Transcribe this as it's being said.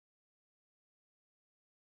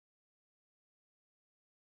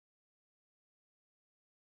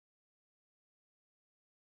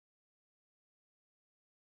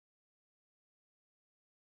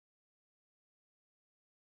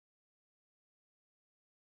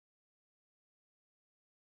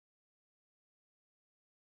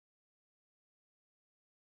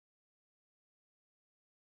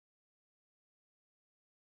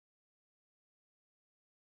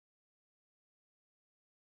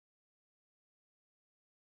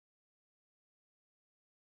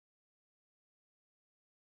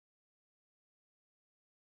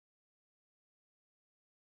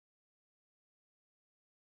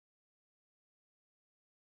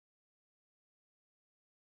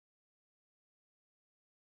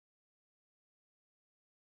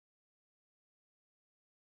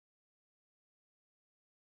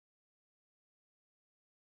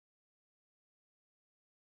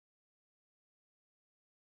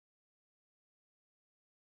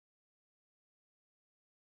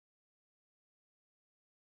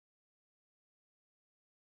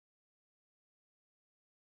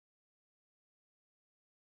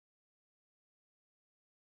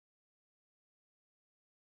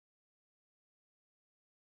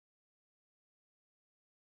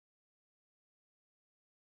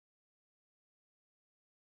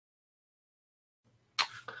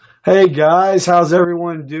Hey guys, how's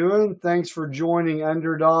everyone doing? Thanks for joining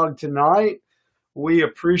Underdog tonight. We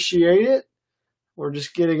appreciate it. We're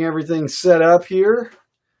just getting everything set up here.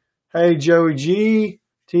 Hey Joey G,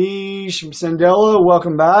 Tish, Sandella,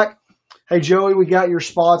 welcome back. Hey Joey, we got your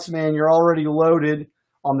spots, man. You're already loaded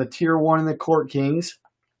on the Tier 1 and the Court Kings.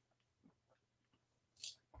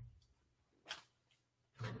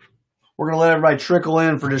 We're going to let everybody trickle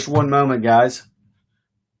in for just one moment, guys.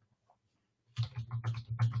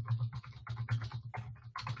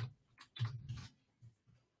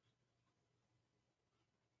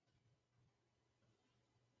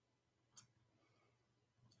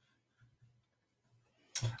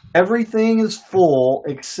 Everything is full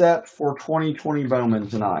except for 2020 Bowman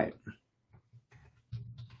tonight.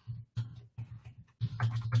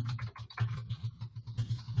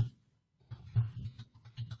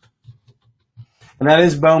 And that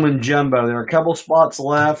is Bowman Jumbo. There are a couple spots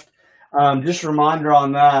left. Just a reminder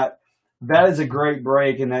on that. That is a great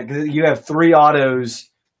break in that because you have 3 autos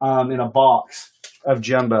in a box of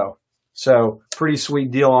Jumbo. So pretty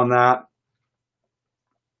sweet deal on that.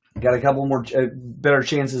 Got a couple more better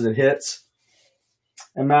chances at hits.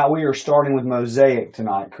 And Matt, we are starting with Mosaic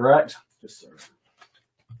tonight, correct? Yes, sir.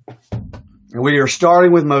 And we are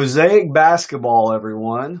starting with Mosaic basketball,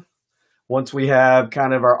 everyone. Once we have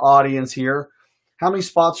kind of our audience here. How many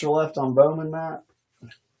spots are left on Bowman, Matt?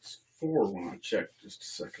 It's 4 when I checked just a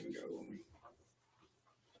second ago.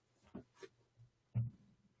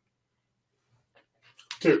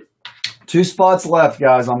 2. 2 spots left,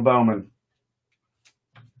 guys, on Bowman.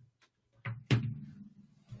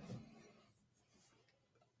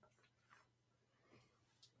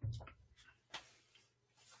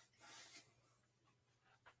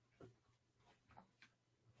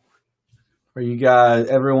 Are you guys,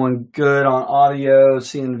 everyone good on audio,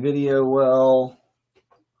 seeing video well?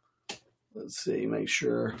 Let's see, make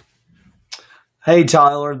sure. Hey,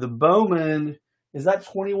 Tyler, the Bowman, is that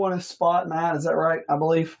 21 a spot, Matt? Is that right, I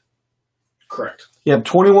believe? Correct. Yep,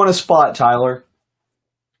 21 a spot, Tyler.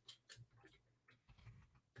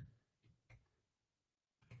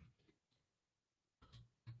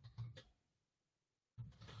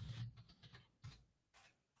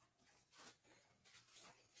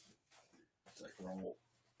 It's like roll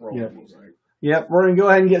Yep. Mosaic. Yep, we're going to go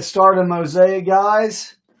ahead and get started on Mosaic,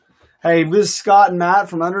 guys. Hey, this is Scott and Matt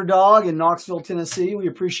from Underdog in Knoxville, Tennessee. We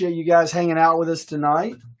appreciate you guys hanging out with us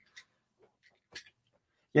tonight.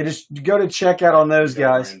 Yeah, just go to checkout on those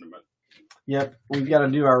guys. Yep, we've got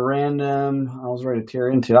to do our random. I was ready to tear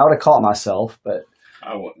into it. I would have caught myself, but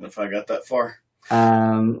I wouldn't if I got that far.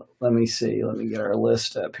 Let me see. Let me get our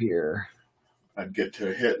list up here. I'd get to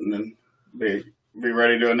a hit and then be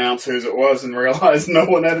ready to announce whose it was and realize no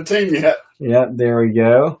one had a team yet. Yep, there we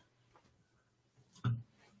go.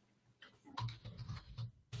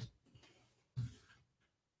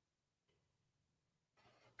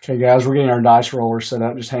 Okay, guys, we're getting our dice roller set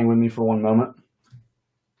up. Just hang with me for one moment.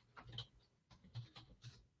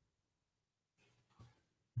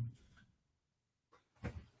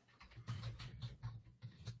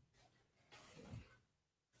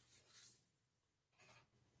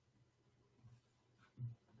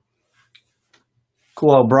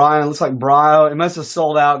 Cool. Brian, looks like Brio. It must have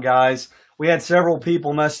sold out, guys. We had several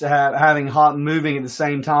people must have having hot moving at the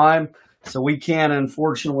same time, so we can't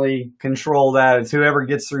unfortunately control that. It's whoever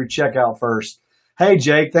gets through checkout first. Hey,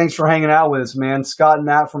 Jake, thanks for hanging out with us, man. Scott and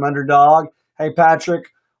Matt from Underdog. Hey, Patrick,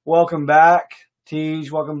 welcome back. Tej,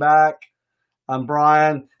 welcome back. I'm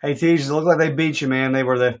Brian. Hey, Tej, it looked like they beat you, man. They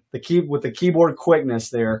were with the keyboard quickness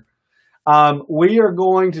there. We are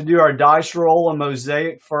going to do our dice roll on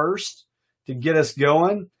Mosaic first to get us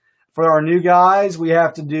going. For our new guys, we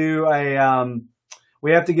have to do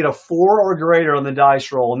we have to get a 4 or greater on the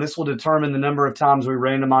dice roll, and this will determine the number of times we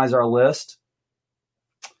randomize our list.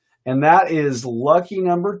 And that is lucky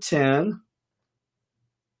number 10.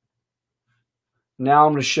 Now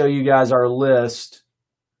I'm going to show you guys our list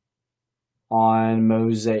on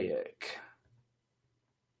Mosaic.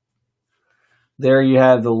 There you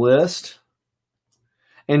have the list.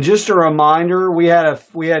 And just a reminder, we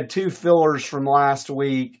had 2 fillers from last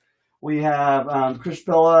week. We have Chris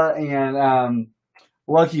Pilla and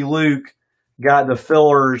Lucky Luke got the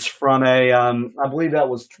fillers from I believe that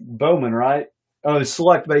was Bowman, right? Oh, the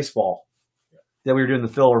Select Baseball that we were doing the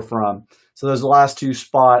filler from. So those last 2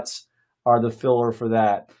 spots are the filler for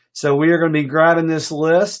that. So we are going to be grabbing this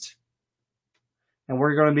list, and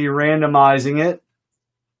we're going to be randomizing it.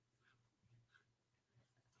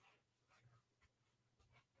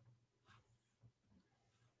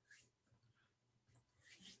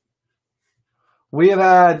 We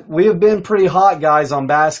have been pretty hot, guys, on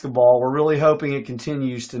basketball. We're really hoping it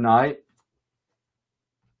continues tonight.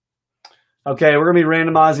 Okay, we're going to be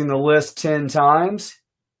randomizing the list 10 times.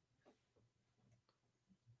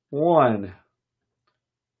 1,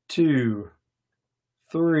 2,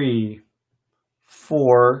 3,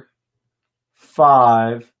 4,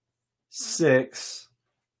 5, 6,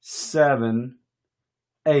 7,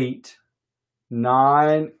 8,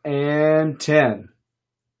 9, and 10.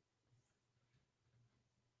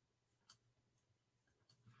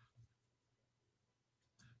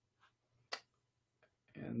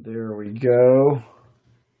 And there we go.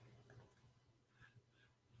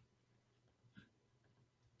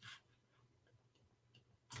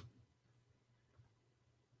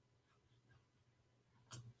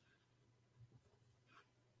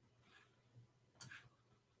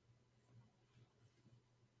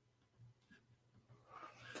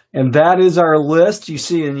 And that is our list you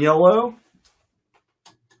see in yellow.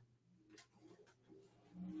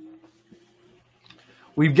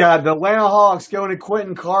 We've got the Atlanta Hawks going to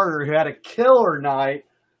Quentin Carter, who had a killer night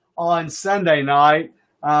on Sunday night.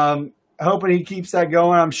 Hoping he keeps that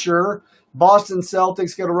going, I'm sure. Boston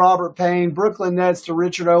Celtics go to Robert Payne. Brooklyn Nets to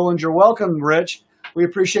Richard Ollinger. Welcome, Rich. We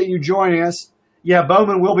appreciate you joining us. Yeah,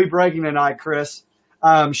 Bowman will be breaking tonight, Chris.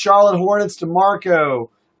 Charlotte Hornets to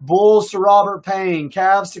Marco. Bulls to Robert Payne.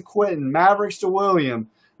 Cavs to Quentin. Mavericks to William.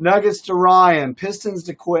 Nuggets to Ryan. Pistons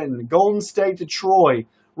to Quentin. Golden State to Troy.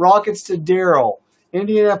 Rockets to Daryl.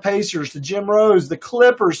 Indiana Pacers to Jim Rose. The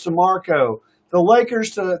Clippers to Marco. The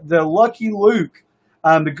Lakers to the Lucky Luke.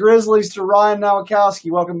 The Grizzlies to Ryan Nowakowski.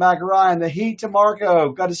 Welcome back, Ryan. The Heat to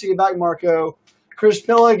Marco. Got to see you back, Marco. Chris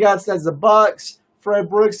Pilligats, that's the Bucks. Fred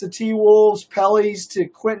Brooks to T-Wolves. Pellies to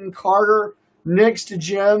Quentin Carter. Knicks to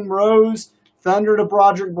Jim Rose. Thunder to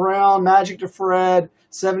Broderick Brown. Magic to Fred.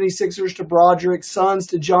 76ers to Broderick. Suns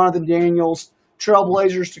to Jonathan Daniels.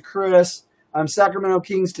 Trailblazers to Chris. Sacramento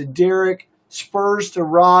Kings to Derek. Spurs to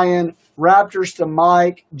Ryan. Raptors to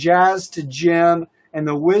Mike. Jazz to Jim. And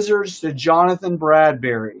the Wizards to Jonathan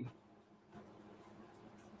Bradbury.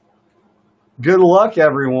 Good luck,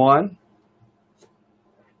 everyone.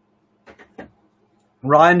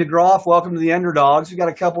 Ryan DeGroff, welcome to the Underdogs. We got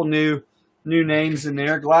a couple new names in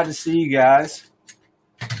there. Glad to see you guys.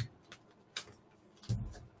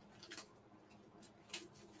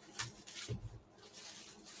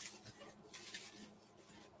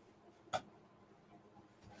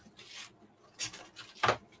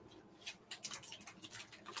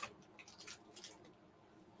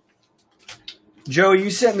 Joe, you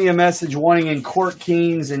sent me a message wanting in Court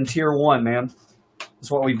Kings in Tier 1, man.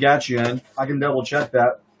 That's what we've got you in. I can double check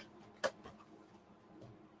that.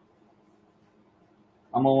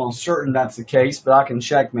 I'm almost certain that's the case, but I can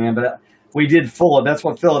check, man. But we did Philip. That's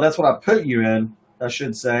what I put you in, I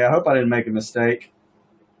should say. I hope I didn't make a mistake.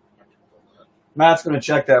 Matt's going to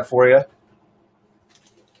check that for you.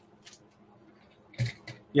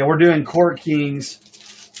 Yeah, we're doing Court Kings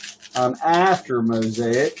after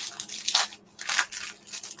Mosaic.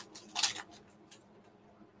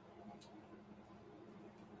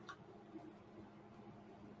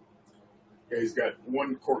 Yeah, he's got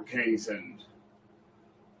one Court Kings and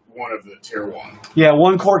one of the Tier 1. Yeah,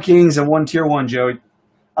 one Court Kings and one Tier 1, Joey.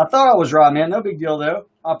 I thought I was right, man. No big deal, though.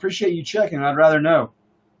 I appreciate you checking. I'd rather know.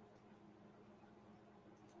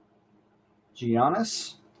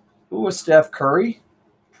 Giannis. Ooh, a Steph Curry.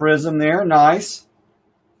 Prism there. Nice.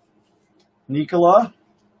 Nikola.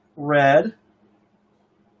 Red.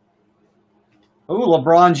 Ooh,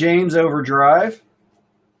 LeBron James overdrive.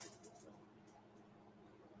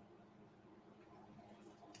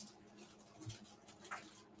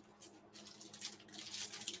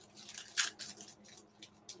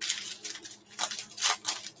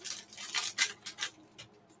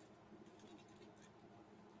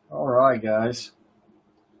 All right, guys.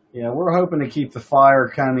 Yeah, we're hoping to keep the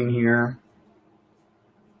fire coming here.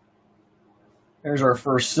 There's our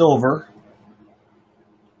first silver.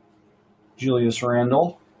 Julius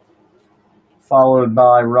Randle. Followed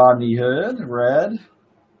by Rodney Hood, red.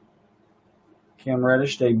 Cam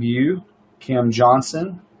Reddish, debut. Cam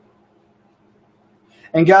Johnson.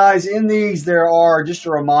 And guys, in these there are, just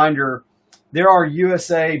a reminder, there are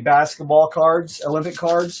USA basketball cards, Olympic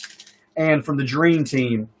cards, and from the Dream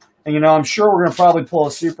Team. And, I'm sure we're going to probably pull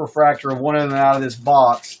a superfractor of one of them out of this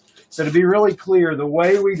box. So to be really clear, the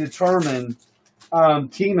way we determine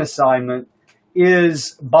team assignment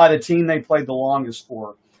is by the team they played the longest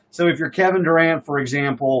for. So if you're Kevin Durant, for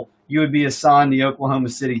example, you would be assigned the Oklahoma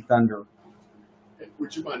City Thunder. Hey,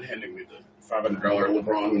 would you mind handing me the $500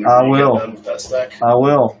 LeBron? I will. Done with that stack? I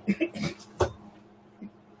will.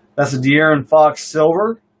 That's a De'Aaron Fox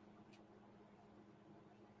silver.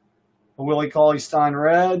 A Willie Cauley-Stein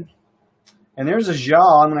red. And there's a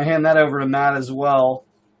Ja. I'm going to hand that over to Matt as well.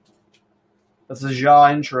 That's a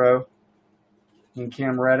Ja intro in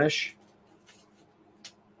Cam Reddish.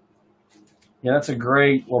 Yeah, that's a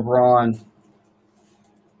great LeBron.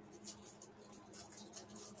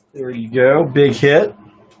 There you go. Big hit.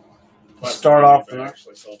 Start off there.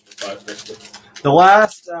 Actually sold for $550. The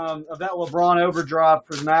last of that LeBron Overdrive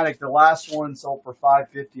Prismatic, the last one sold for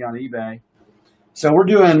 $550 on eBay. So we're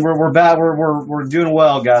doing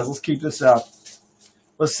well, guys. Let's keep this up.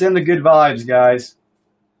 Let's send the good vibes, guys.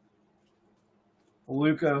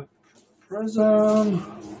 Luka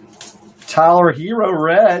Prism. Tyler Hero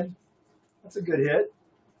red. That's a good hit.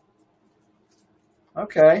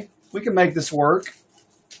 Okay, we can make this work.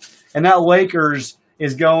 And that Lakers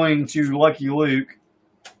is going to Lucky Luke,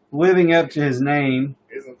 living up to his name.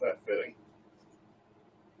 Isn't that fitting?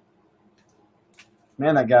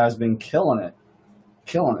 Man, that guy's been killing it.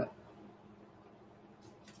 Killing it.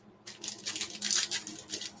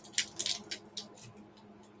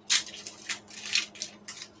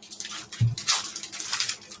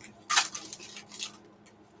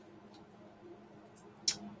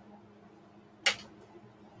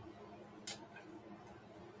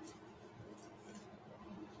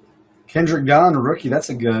 Kendrick Gunn, rookie. That's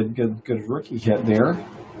a good rookie hit there.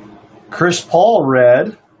 Chris Paul,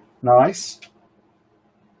 red. Nice.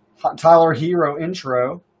 Tyler Hero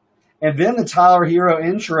intro. And then the Tyler Hero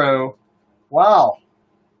intro. Wow.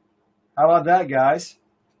 How about that, guys?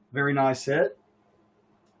 Very nice hit.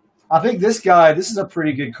 I think this is a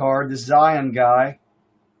pretty good card. This Zion guy.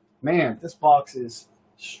 Man, this box is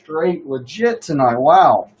straight legit tonight.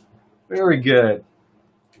 Wow. Very good.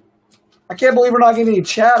 I can't believe we're not getting any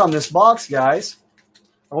chat on this box, guys.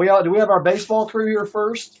 Do we have our baseball crew here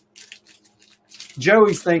first?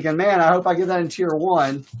 Joey's thinking, man, I hope I get that in Tier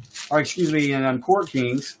 1. Or, excuse me, in Court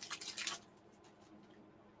Kings.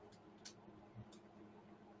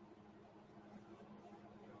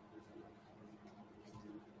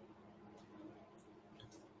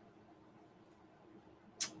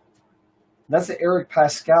 That's the Eric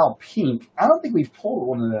Pascal pink. I don't think we've pulled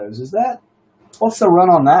one of those. Is that? What's the run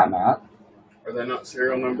on that, Matt? Are they not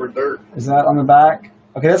serial number dirt? Is that on the back?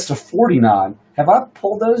 Okay, that's the 49. Have I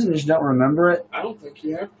pulled those and just don't remember it? I don't think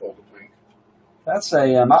you have pulled a pink. That's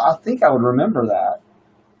a, I think I would remember that.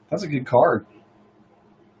 That's a good card.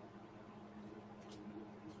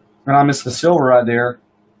 And I missed the silver right there.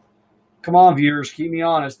 Come on, viewers, keep me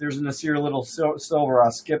honest. There's a Nasir Little silver. I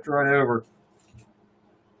skipped right over.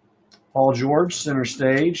 Paul George, center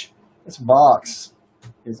stage. This box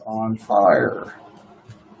is on fire.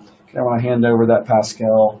 Okay, I want to hand over that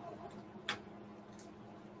Pascal.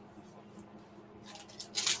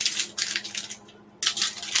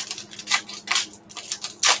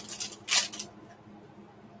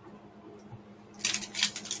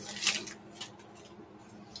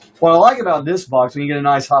 What I like about this box, when you get a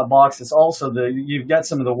nice hot box, it's also you've got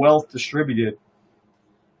some of the wealth distributed.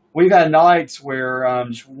 We've had nights where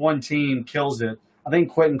just one team kills it. I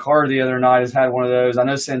think Quentin Carter the other night has had one of those. I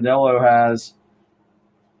know Sandello has.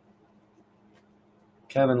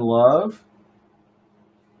 Kevin Love.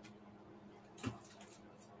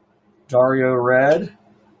 Dario Red.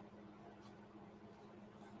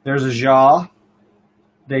 There's a Ja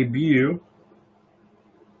debut.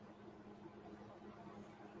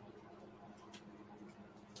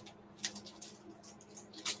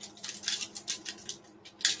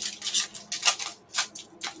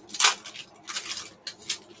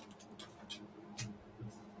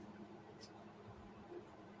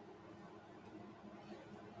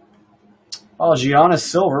 Oh, Giannis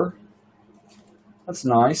Silver. That's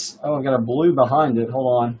nice. Oh, I got a blue behind it.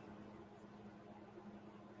 Hold on.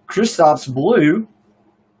 Kristaps blue.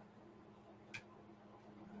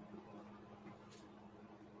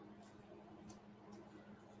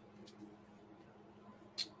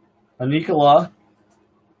 A Nikola.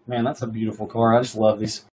 Man, that's a beautiful car. I just love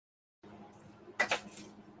these.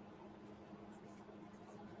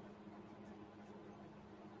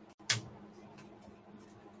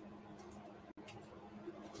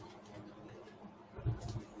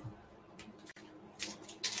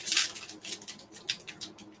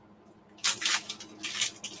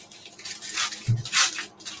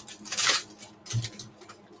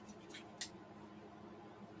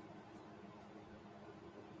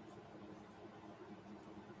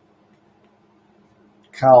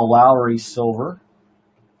 Kyle Lowry, silver.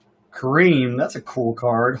 Kareem, that's a cool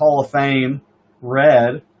card. Hall of Fame,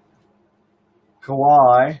 red.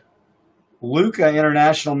 Kawhi. Luka,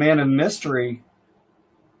 International Man of Mystery.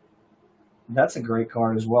 That's a great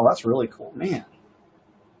card as well. That's really cool. Man.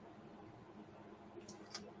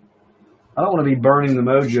 I don't want to be burning the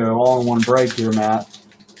mojo all in one break here, Matt.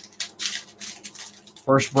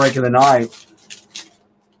 First break of the night.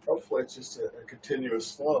 Hopefully it's just a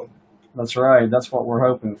continuous flow. That's right. That's what we're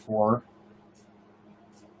hoping for.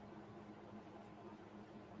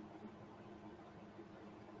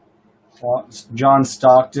 John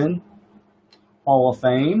Stockton, Hall of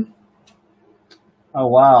Fame. Oh,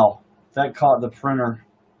 wow. That caught the printer.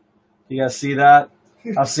 You guys see that?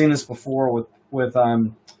 I've seen this before with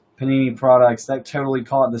Panini products. That totally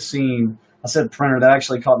caught the seam. I said printer. That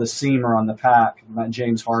actually caught the seamer on the pack. That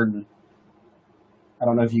James Harden. I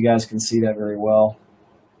don't know if you guys can see that very well.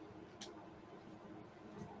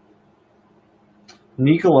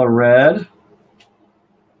 Nikola Red.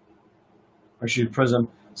 Or should Prism.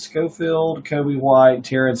 Schofield, Kobe White,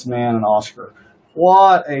 Terrence Mann, and Oscar.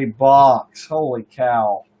 What a box. Holy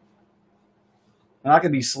cow. And I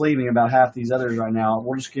could be sleeping about half these others right now.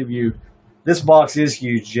 We'll just give you... This box is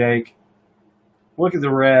huge, Jake. Look at the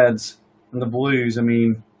reds and the blues. I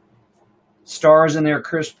mean, stars in there.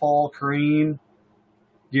 Chris Paul, Kareem,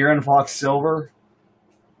 De'Aaron Fox Silver.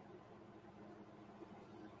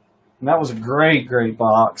 And that was a great, great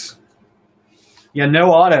box. Yeah, no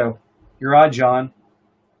auto. You're right, John.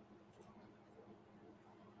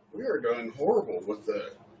 We are doing horrible with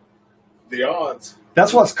the odds.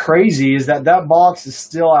 That's what's crazy is that box is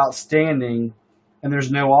still outstanding and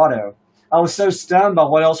there's no auto. I was so stunned by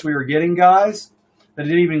what else we were getting, guys, that it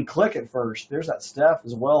didn't even click at first. There's that Steph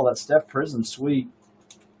as well. That Steph Prism, sweet.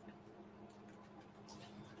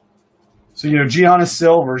 So, Giannis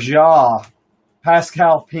Silver, Ja,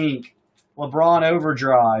 Pascal Pink, LeBron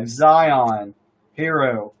Overdrive, Zion,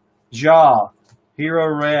 Hero, Ja,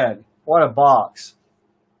 Hero Red. What a box.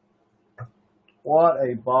 What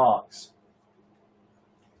a box.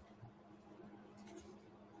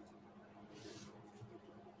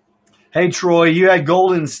 Hey, Troy, you had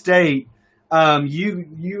Golden State.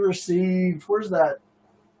 You received, where's that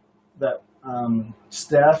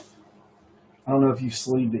Steph? I don't know if you've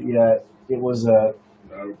sleeved it yet. It was a...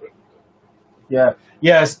 No, but... Yeah.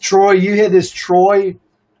 Yes, Troy, you had this you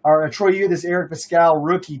had this Eric Pascal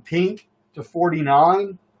rookie pink to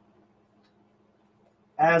 49.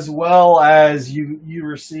 As well as you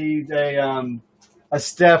received a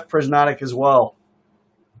Steph prismatic as well.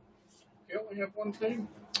 You only have one team?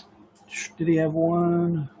 Did he have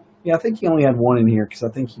one? Yeah, I think he only had one in here because I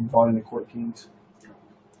think he bought into Court Kings.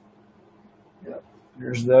 Yep.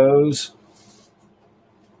 There's those.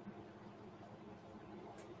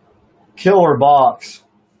 Killer box.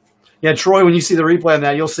 Yeah, Troy, when you see the replay of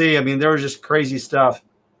that, you'll see, there was just crazy stuff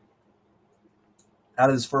out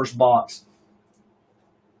of his first box.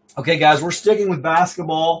 Okay, guys, we're sticking with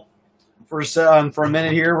basketball for a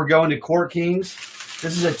minute here. We're going to Court Kings.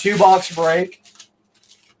 This is a 2-box break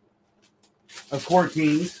of Court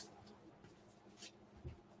Kings.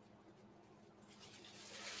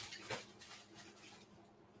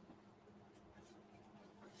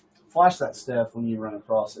 Flash that Steph when you run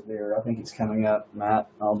across it there. I think it's coming up, Matt.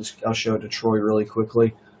 I'll show it to Troy really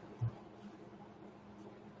quickly.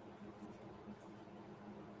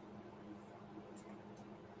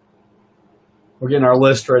 We're getting our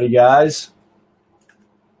list ready, guys.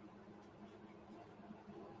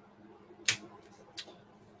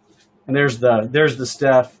 And there's the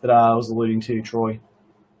Steph that I was alluding to, Troy.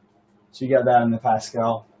 So you got that in the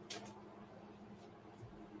Pascal.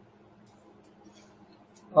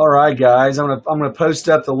 All right, guys. I'm gonna post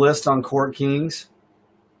up the list on Court Kings.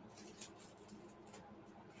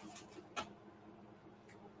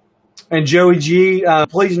 And Joey G,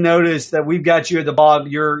 please notice that we've got you at the bottom.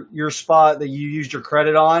 Your spot that you used your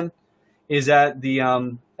credit on is at the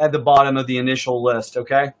bottom of the initial list.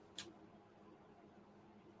 Okay.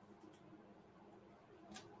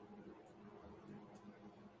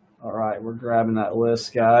 All right, we're grabbing that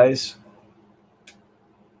list, guys.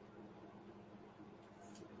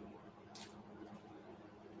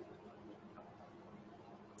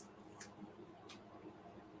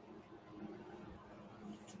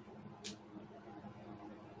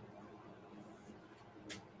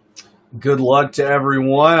 Good luck to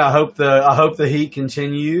everyone. I hope the heat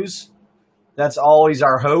continues. That's always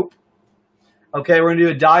our hope. Okay, we're gonna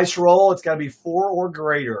do a dice roll. It's got to be 4 or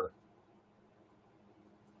greater.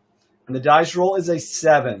 And the dice roll is a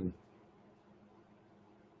 7.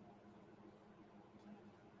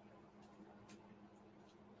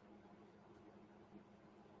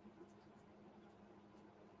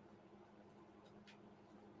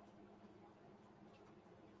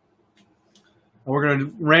 And we're going to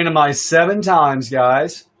randomize 7 times,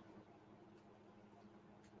 guys.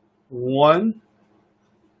 1,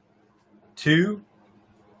 2,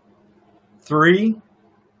 3,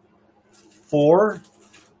 4,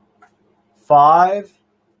 5,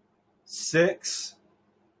 6,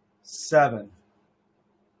 7.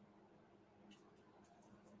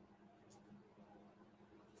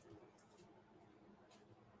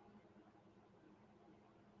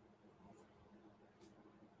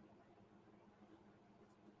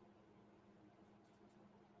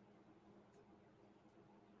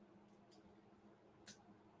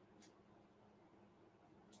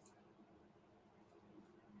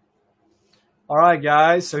 All right,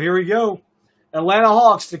 guys, so here we go. Atlanta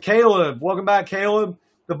Hawks to Caleb. Welcome back, Caleb.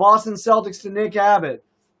 The Boston Celtics to Nick Abbott.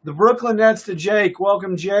 The Brooklyn Nets to Jake.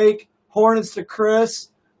 Welcome, Jake. Hornets to Chris.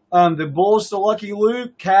 The Bulls to Lucky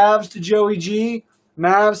Luke. Cavs to Joey G.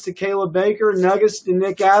 Mavs to Caleb Baker. Nuggets to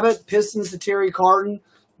Nick Abbott. Pistons to Terry Carton.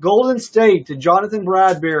 Golden State to Jonathan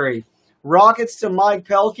Bradbury. Rockets to Mike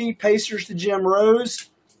Pelkey. Pacers to Jim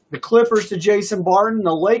Rose. The Clippers to Jason Barton.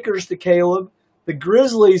 The Lakers to Caleb. The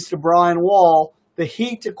Grizzlies to Brian Wall. The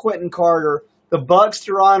Heat to Quentin Carter. The Bucks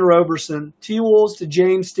to Ryan Roberson. T-Wolves to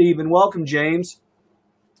James Stephen. Welcome, James.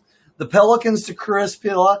 The Pelicans to Chris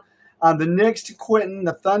Pilla. The Knicks to Quentin.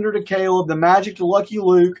 The Thunder to Caleb. The Magic to Lucky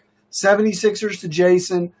Luke. 76ers to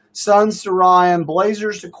Jason. Suns to Ryan.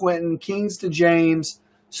 Blazers to Quentin. Kings to James.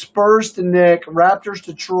 Spurs to Nick. Raptors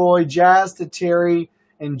to Troy. Jazz to Terry.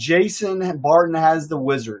 And Jason Barton has the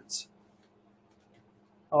Wizards.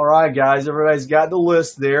 All right, guys. Everybody's got the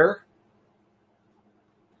list there.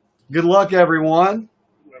 Good luck, everyone.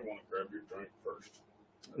 You might want to grab your drink first.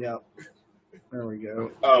 Yep. There we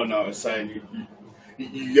go. Oh, no, I was saying you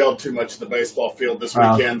yelled too much at the baseball field this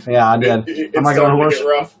weekend. Yeah, I did. Am I going to get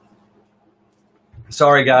rough?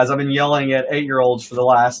 Sorry, guys. I've been yelling at 8-year-olds for the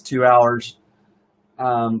last 2 hours.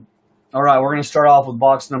 All right, we're going to start off with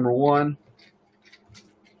box number 1.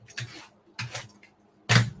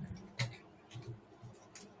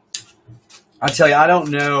 I tell you, I don't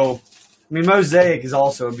know. I mean, Mosaic is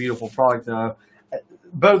also a beautiful product, though.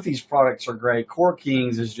 Both these products are great. Core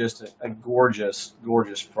Kings is just a gorgeous,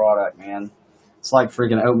 gorgeous product, man. It's like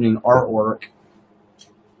freaking opening artwork.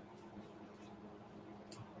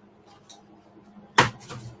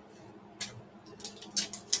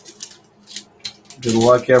 Good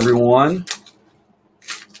luck, everyone.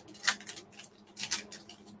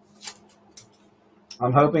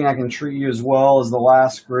 I'm hoping I can treat you as well as the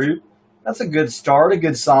last group. That's a good start, a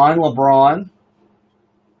good sign. LeBron,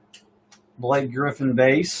 Blake Griffin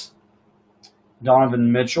base,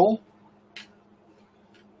 Donovan Mitchell,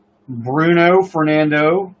 Bruno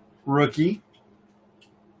Fernando rookie.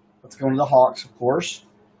 Let's go to the Hawks, of course.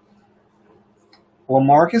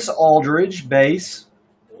 LaMarcus Aldridge base.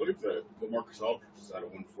 I believe that LaMarcus Aldridge is out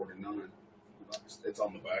of 149. It's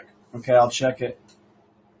on the back. Okay, I'll check it.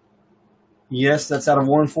 Yes, that's out of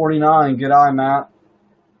 149. Good eye, Matt.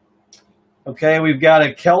 Okay, we've got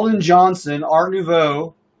a Keldon Johnson, Art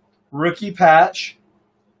Nouveau, rookie patch.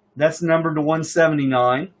 That's numbered to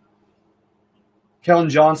 179. Keldon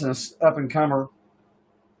Johnson is up-and-comer.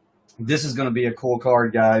 This is going to be a cool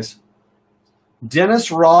card, guys.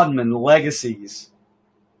 Dennis Rodman, Legacies.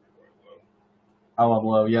 I love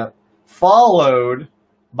low, yep. Followed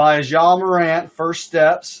by Ja Morant, First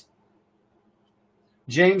Steps.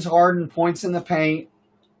 James Harden, Points in the Paint.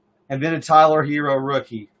 And then a Tyler Hero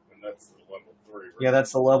rookie. And that's the level 3, right? Yeah,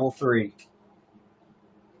 that's the level 3.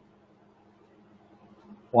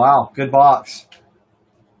 Wow, good box.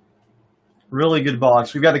 Really good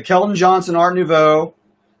box. We've got the Keldon Johnson Art Nouveau,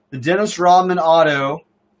 the Dennis Rodman Auto,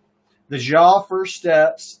 the Ja First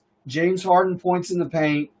Steps, James Harden Points in the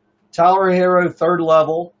Paint, Tyler Hero Third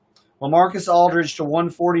Level, LaMarcus Aldridge to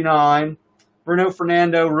 149, Bruno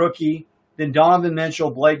Fernando Rookie, then Donovan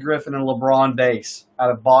Mitchell, Blake Griffin, and LeBron base out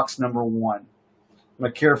of box number 1. I'm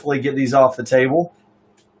going to carefully get these off the table.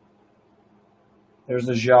 There's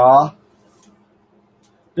the Ja.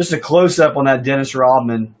 Just a close-up on that Dennis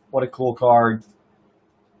Rodman. What a cool card.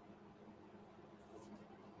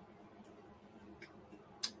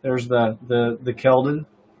 There's the Keldon.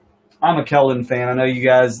 I'm a Keldon fan. I know you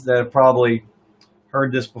guys that have probably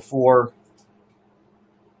heard this before.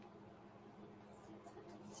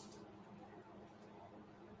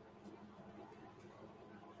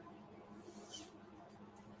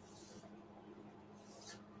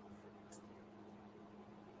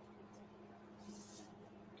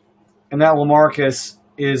 And that LaMarcus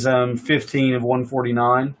is 15 of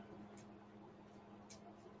 149.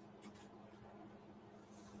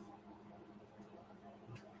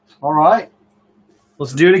 All right.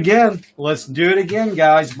 Let's do it again. Let's do it again,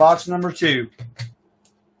 guys. Box number 2.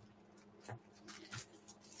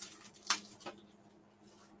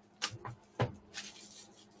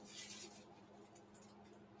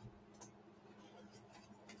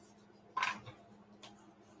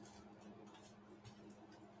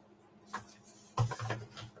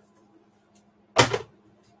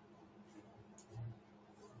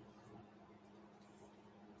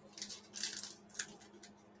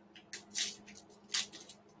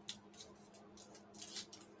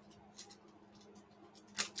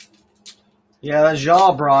 Yeah, that's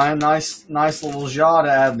Ja, Brian. Nice little Ja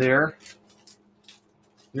to add there.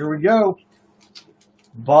 Here we go.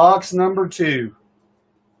 Box number 2.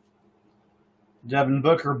 Devin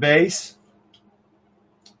Booker base.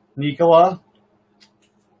 Nikola.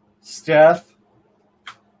 Steph.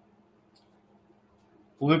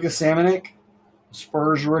 Luka Samanic,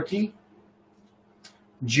 Spurs rookie.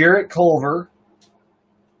 Jarrett Culver.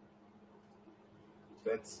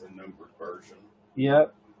 That's the numbered version.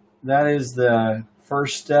 Yep, that is the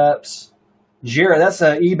first steps. Jarrett, that's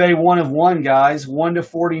a eBay 1 of 1, guys. 1 to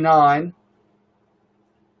 49.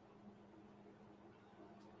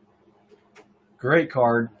 Great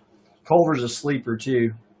card. Culver's a sleeper,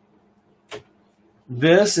 too.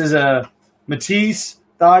 This is a Matisse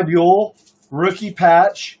Thybulle rookie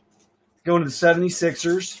patch going to the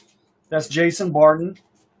 76ers. That's Jason Barton.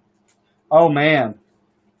 Oh, man.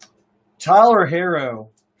 Tyler Herro,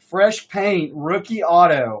 fresh paint, rookie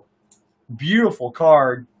auto. Beautiful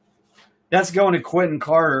card. That's going to Quentin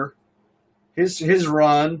Carter. His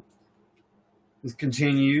run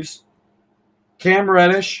continues. Cam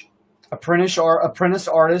Reddish, apprentice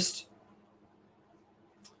artist.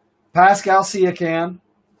 Pascal Siakam,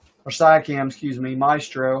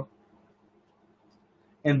 Maestro.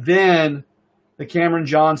 And then the Cameron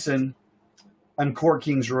Johnson and Court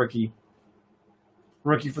Kings rookie.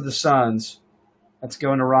 Rookie for the Suns. That's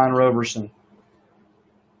going to Ryan Roberson.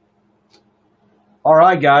 All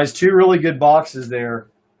right, guys. 2 really good boxes there.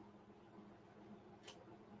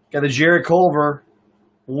 Got the Jarrett Culver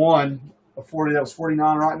 1 of 40. That was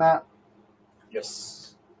 49, right, Matt?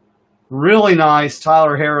 Yes. Really nice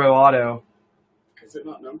Tyler Herro auto. Is it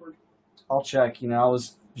not numbered? I'll check. I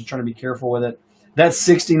was just trying to be careful with it. That's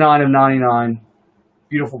 69 of 99.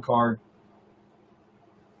 Beautiful card.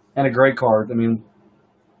 And a great card. I mean,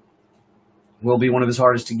 will be one of his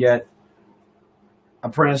hardest to get.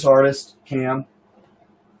 Apprentice artist, Cam.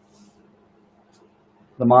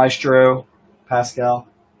 The Maestro, Pascal.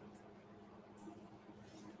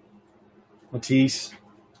 Matisse,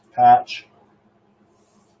 patch.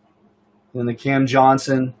 Then the Cam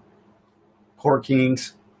Johnson, Court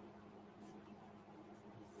Kings.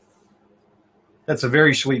 That's a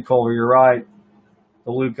very sweet color, you're right.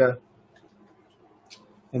 The Luka.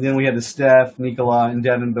 And then we had the Steph, Nikola, and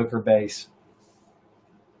Devin Booker base.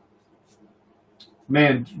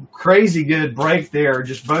 Man, crazy good break there.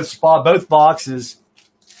 Just both boxes.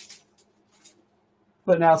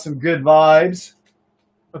 Putting out some good vibes.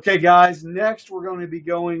 Okay, guys, next we're going to be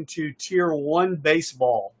going to Tier 1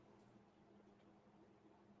 Baseball.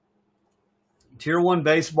 Tier 1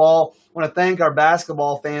 Baseball. I want to thank our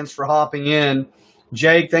basketball fans for hopping in.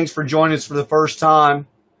 Jake, thanks for joining us for the first time.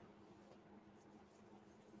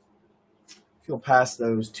 If you'll pass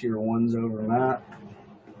those Tier 1s over to Matt.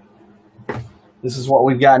 This is what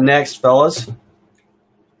we've got next, fellas.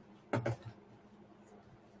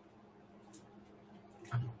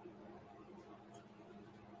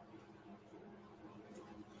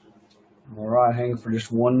 All right, hang for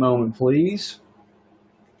just one moment, please.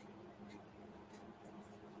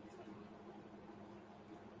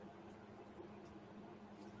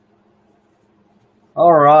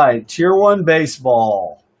 All right, Tier 1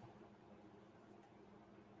 Baseball.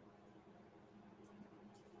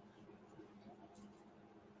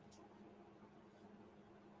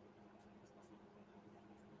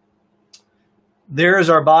 There's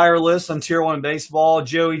our buyer list on Tier 1 Baseball.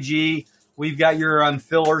 Joey G, we've got your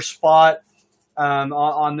filler spot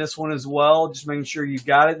on this one as well. Just making sure you've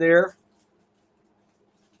got it there.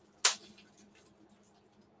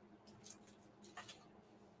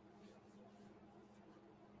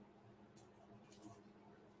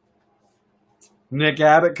 Nick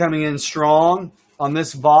Abbott coming in strong on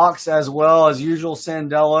this box, as well as usual.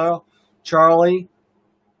 Sandello, Charlie.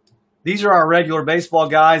 These are our regular baseball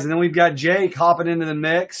guys. And then we've got Jake hopping into the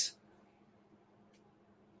mix.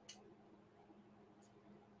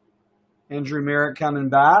 Andrew Merritt coming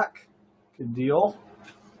back. Good deal.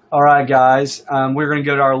 All right, guys. We're going to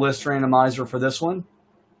go to our list randomizer for this one.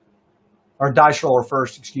 Or dice roller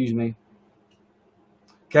first, excuse me.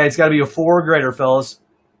 Okay, it's got to be a 4 or greater, fellas.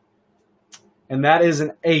 And that is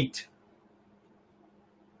an 8.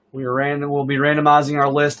 We'll be randomizing our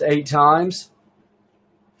list 8 times.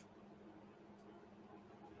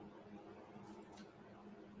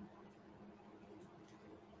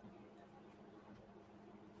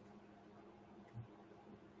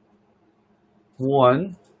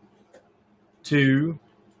 One, 2,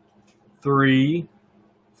 3,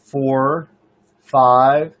 4,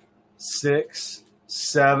 5, 6,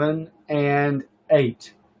 7, and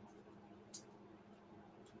 8.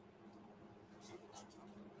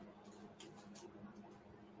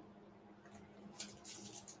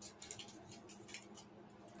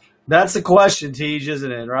 That's the question, Tej,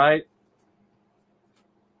 isn't it, right?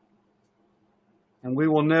 And we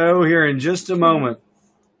will know here in just a moment.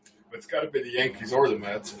 It's got to be the Yankees or the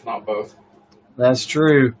Mets, if not both. That's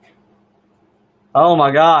true. Oh,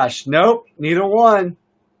 my gosh. Nope, neither one.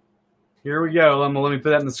 Here we go. Let me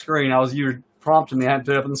put that on the screen. You were prompting me. I hadn't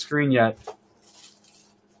put it up on the screen yet.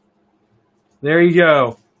 There you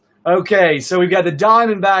go. Okay, so we've got the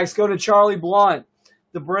Diamondbacks going to Charlie Blunt.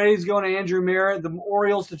 The Braves going to Andrew Merritt. The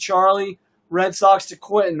Orioles to Charlie. Red Sox to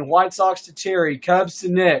Quentin. White Sox to Terry. Cubs to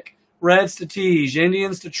Nick. Reds to Tej.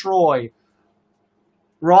 Indians to Troy.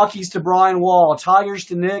 Rockies to Brian Wall. Tigers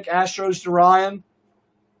to Nick. Astros to Ryan.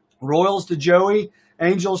 Royals to Joey.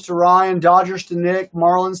 Angels to Ryan. Dodgers to Nick.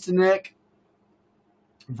 Marlins to Nick.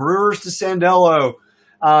 Brewers to Sandello.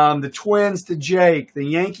 The Twins to Jake. The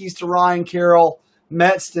Yankees to Ryan Carroll.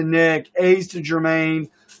 Mets to Nick. A's to Jermaine.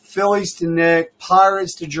 Phillies to Nick.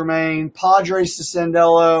 Pirates to Jermaine. Padres to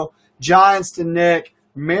Sandello. Giants to Nick.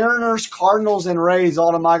 Mariners, Cardinals, and Rays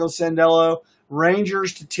all to Michael Sandello.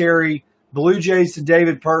 Rangers to Terry. Blue Jays to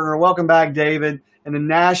David Pertner. Welcome back, David. And the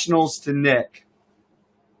Nationals to Nick.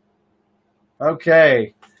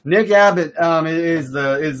 Okay. Nick Abbott is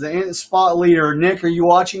the spot leader. Nick, are you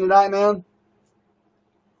watching tonight, man?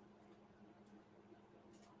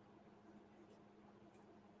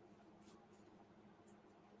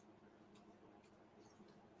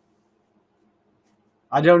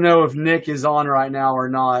 I don't know if Nick is on right now or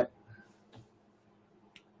not.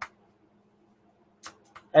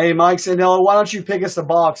 Hey, Mike Sandello, why don't you pick us a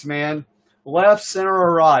box, man? Left, center,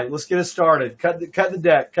 or right? Let's get it started. Cut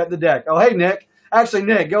the deck. Oh, hey, Nick. Actually,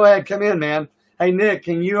 Nick, go ahead. Come in, man. Hey, Nick,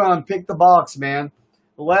 can you pick the box, man?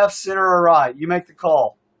 Left, center, or right? You make the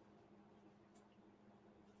call.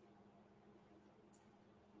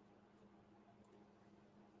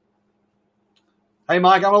 Hey,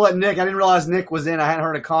 Mike, I'm going to let Nick. I didn't realize Nick was in. I hadn't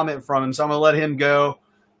heard a comment from him, so I'm going to let him go.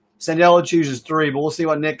 Sandello chooses 3, but we'll see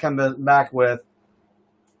what Nick comes back with.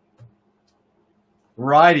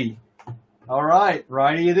 Righty. All right,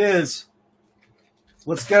 righty it is.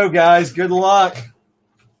 Let's go, guys. Good luck.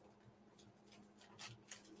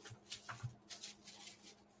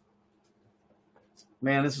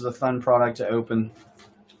 Man, this is a fun product to open.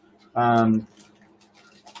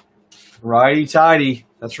 Righty tighty.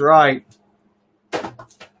 That's right.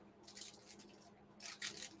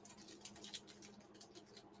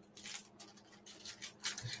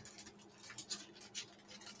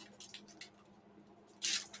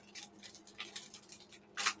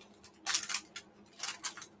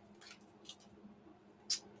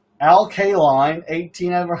 Al Kaline,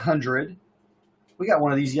 18 out of 100. We got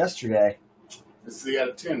one of these yesterday. This is the out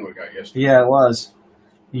of 10 we got yesterday. Yeah, it was.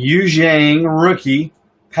 Yu Zhang, rookie,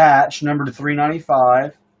 patch, number to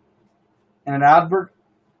 395. And an Albert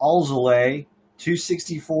Alzolay,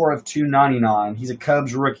 264 of 299. He's a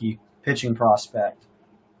Cubs rookie, pitching prospect.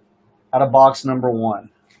 Out of box number 1.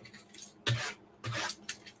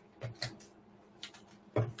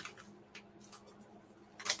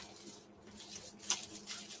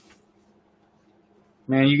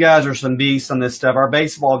 Man, you guys are some beasts on this stuff. Our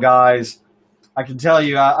baseball guys, I can tell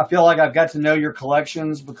you, I feel like I've got to know your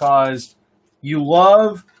collections because you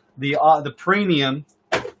love the premium.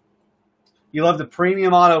 You love the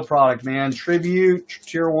premium auto product, man. Tribute,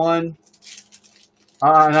 Tier 1.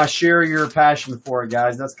 And I share your passion for it,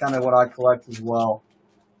 guys. That's kind of what I collect as well.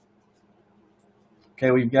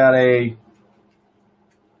 Okay, we've got a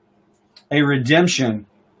redemption.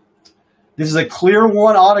 This is a clear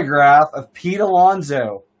 1 autograph of Pete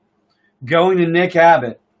Alonso going to Nick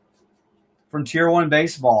Abbott from Tier 1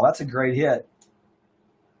 Baseball. That's a great hit.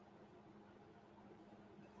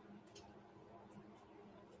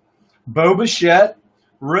 Bo Bichette,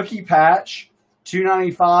 rookie patch,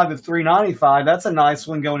 295 of 395. That's a nice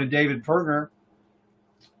one going to David Pertner.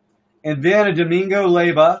 And then a Domingo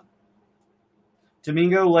Leyba.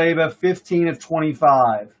 Domingo Leyba, 15 of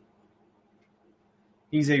 25.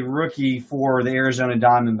 He's a rookie for the Arizona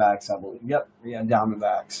Diamondbacks, I believe. Yep, yeah,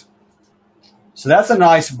 Diamondbacks. So that's a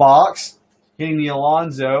nice box. Hitting the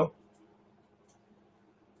Alonso.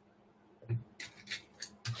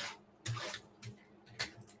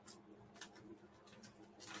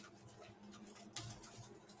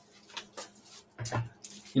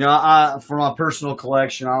 You know, for my personal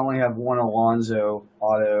collection, I only have one Alonso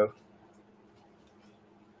auto.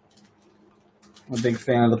 I'm a big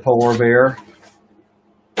fan of the Polar Bear.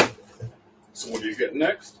 So what do you get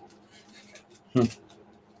next?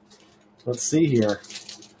 Let's see here.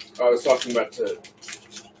 I was talking about to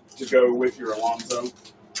go with your Alonso.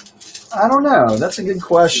 I don't know. That's a good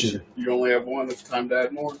question. You only have one. It's time to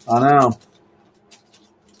add more. I know.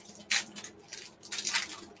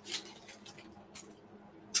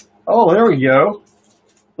 Oh, there we go.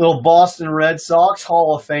 Little Boston Red Sox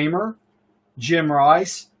Hall of Famer, Jim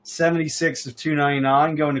Rice, 76 of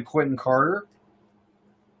 299, going to Quentin Carter.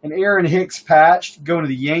 An Aaron Hicks patch going to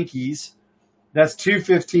the Yankees. That's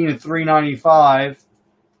 215 of 395.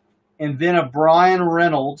 And then a Brian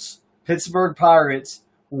Reynolds, Pittsburgh Pirates,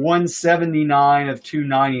 179 of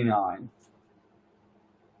 299.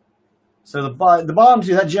 So the bottom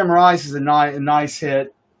two, that Jim Rice is a nice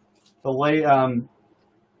hit. The late,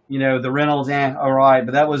 the Reynolds, all right,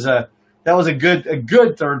 but that was a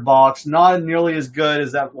good third box. Not nearly as good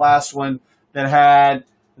as that last one that had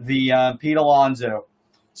the Pete Alonso.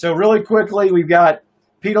 So really quickly, we've got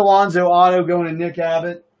Pete Alonso auto going to Nick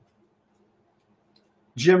Abbott.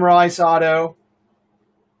 Jim Rice auto.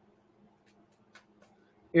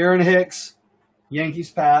 Aaron Hicks, Yankees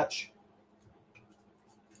patch.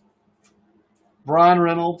 Brian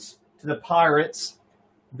Reynolds to the Pirates.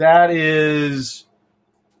 That is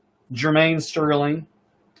Jermaine Sterling.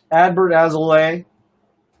 Adbert Azalea,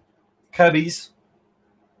 Cubbies.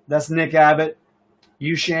 That's Nick Abbott.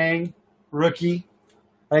 Yu Shang, rookie.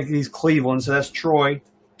 I think he's Cleveland, so that's Troy.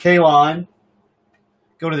 Kalon,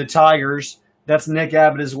 go to the Tigers. That's Nick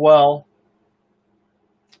Abbott as well.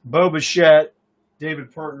 Bo Bichette, David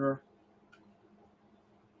Pertner.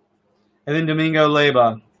 And then Domingo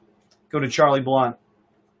Leyba, go to Charlie Blunt.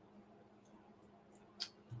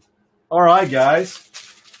 All right, guys.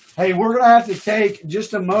 Hey, we're going to have to take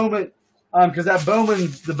just a moment because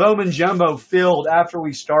the Bowman Jumbo filled after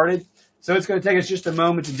we started. So it's going to take us just a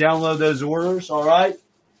moment to download those orders, all right?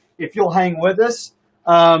 If you'll hang with us.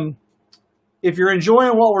 If you're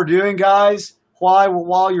enjoying what we're doing, guys,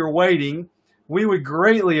 while you're waiting, we would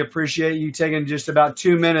greatly appreciate you taking just about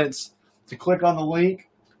 2 minutes to click on the link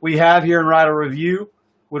we have here and write a review.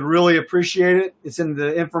 Would really appreciate it. It's in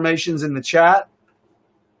the information's in the chat.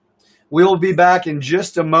 We will be back in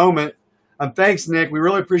just a moment. Thanks, Nick. We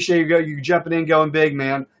really appreciate you jumping in, going big,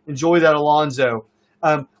 man. Enjoy that, Alonzo.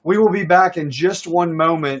 We will be back in just one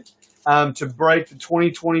moment to break the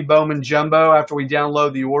 2020 Bowman Jumbo after we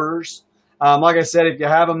download the orders. Like I said, if you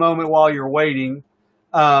have a moment while you're waiting,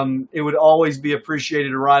 it would always be appreciated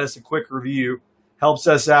to write us a quick review. Helps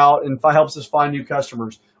us out and helps us find new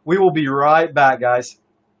customers. We will be right back, guys.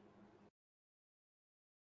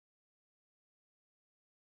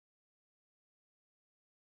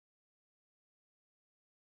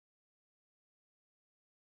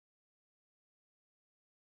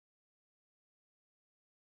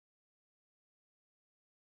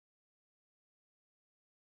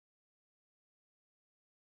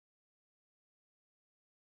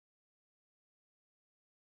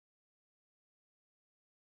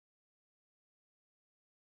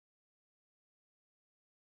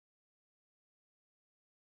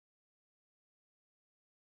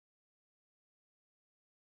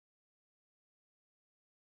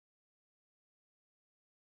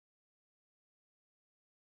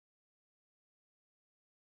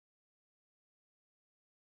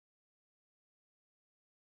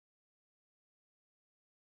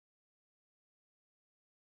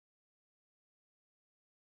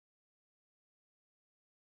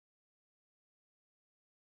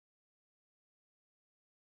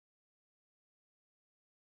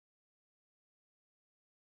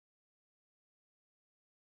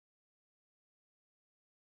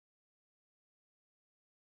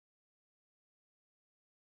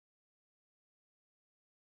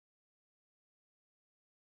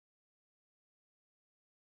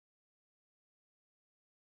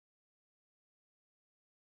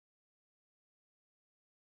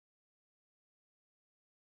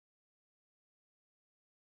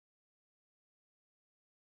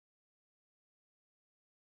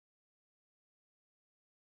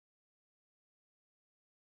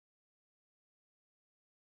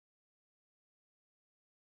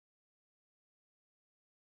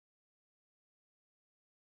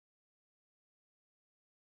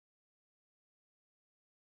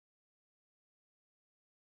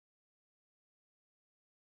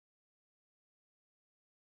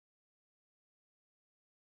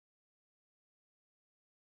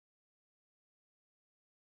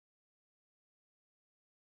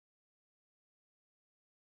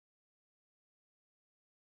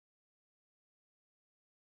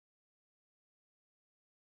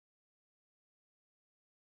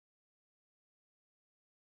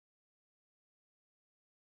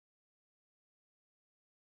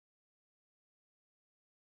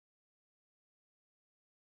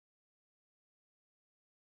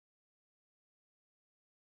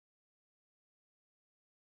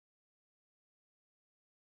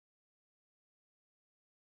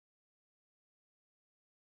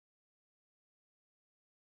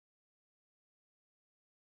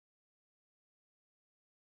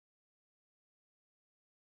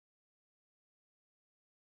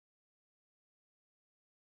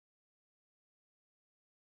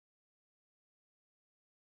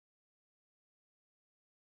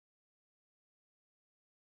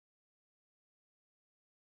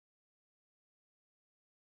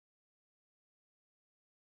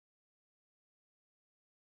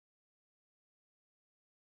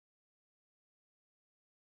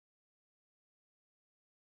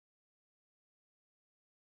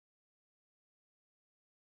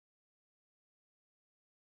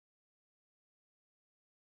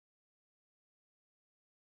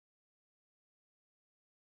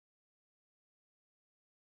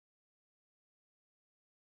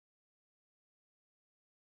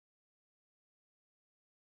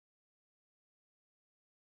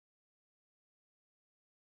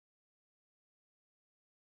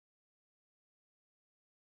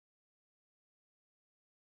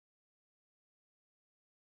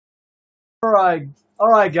 All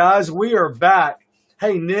right, guys, we are back.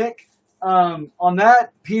 Hey, Nick, on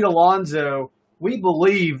that Pete Alonso, we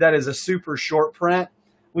believe that is a super short print.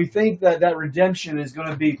 We think that that redemption is going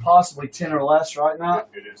to be possibly 10 or less, right, Matt?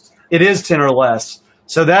 It is. It is 10 or less.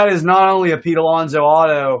 So that is not only a Pete Alonso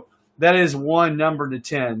auto, that is one numbered to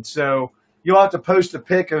 10. So you'll have to post a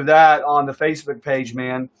pic of that on the Facebook page,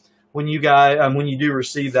 man, when you do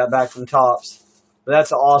receive that back from Topps. But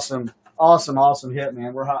that's an awesome hit,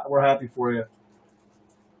 man. We're happy for you.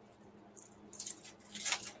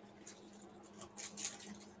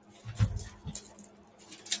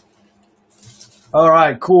 All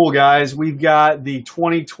right, cool, guys. We've got the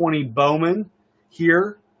 2020 Bowman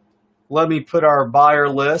here. Let me put our buyer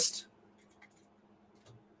list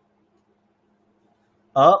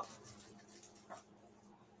up.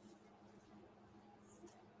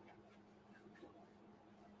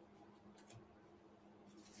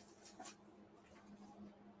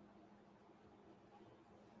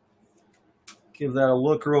 Give that a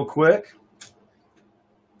look real quick. Of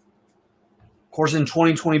course, in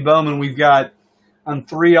 2020 Bowman, we've got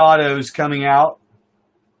 3 autos coming out.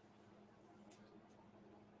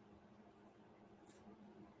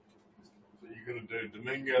 So you're going to do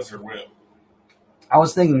Dominguez or Whip? I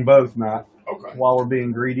was thinking both, Matt. Okay. While we're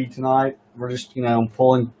being greedy tonight, we're just,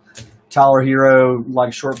 pulling Tyler Hero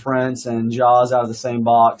like short prints and Jaws out of the same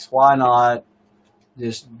box. Why not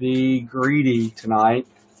just be greedy tonight?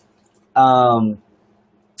 All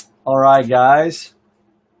right, guys.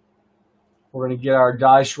 We're going to get our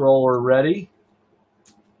dice roller ready.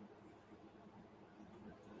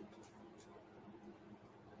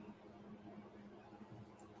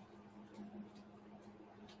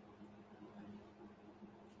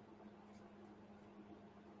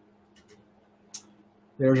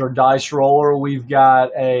 There's our dice roller. We've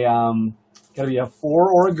got got to be a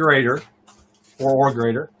 4 or greater,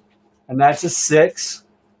 and that's a 6.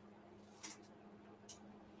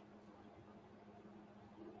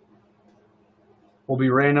 We'll be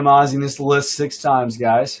randomizing this list 6 times,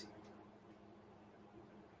 guys.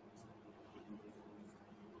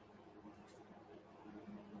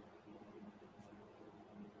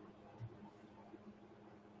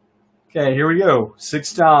 Okay, here we go.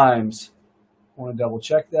 6 times. I want to double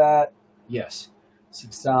check that. Yes.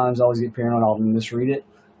 6 times. Always get paranoid. I'll misread it.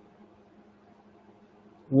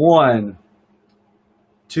 1,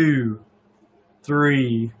 2,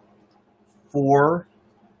 3, 4,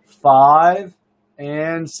 5,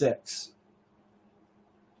 and 6.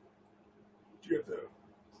 Do you have the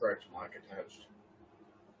correct mic attached?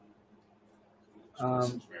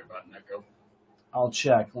 About an echo. I'll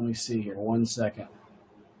check. Let me see here. 1 second.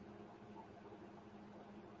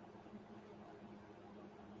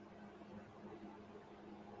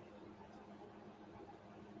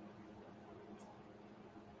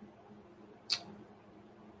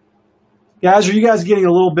 Guys, are you guys getting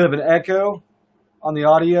a little bit of an echo on the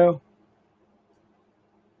audio?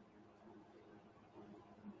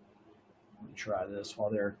 Let me try this while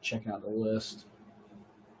they're checking out the list.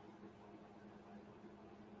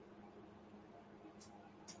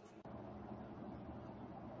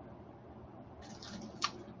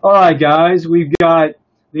 All right, guys, we've got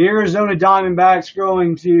the Arizona Diamondbacks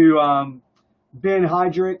going to Ben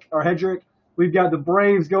Hedrick. We've got the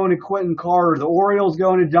Braves going to Quentin Carter. The Orioles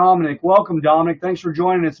going to Dominic. Welcome, Dominic. Thanks for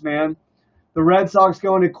joining us, man. The Red Sox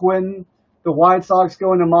going to Quentin. The White Sox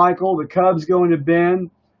going to Michael. The Cubs going to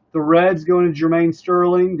Ben. The Reds going to Jermaine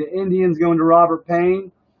Sterling. The Indians going to Robert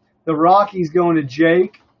Payne. The Rockies going to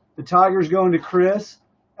Jake. The Tigers going to Chris.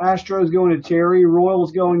 Astros going to Terry.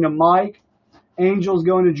 Royals going to Mike. Angels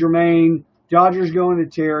going to Jermaine. Dodgers going to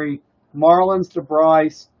Terry. Marlins to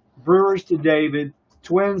Bryce. Brewers to David.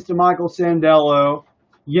 Twins to Michael Sandello,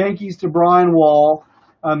 Yankees to Brian Wall,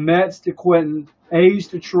 Mets to Quentin, A's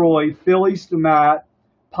to Troy, Phillies to Matt,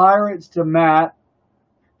 Pirates to Matt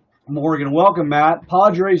Morgan. Welcome, Matt.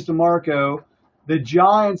 Padres to Marco, the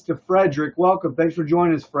Giants to Frederick. Welcome. Thanks for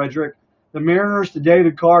joining us, Frederick. The Mariners to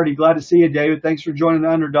David Carty. Glad to see you, David. Thanks for joining the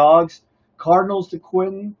Underdogs. Cardinals to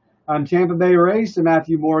Quentin. Tampa Bay Rays to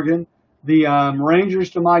Matthew Morgan. The Rangers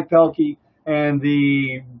to Mike Pelkey. And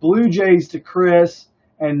the Blue Jays to Chris.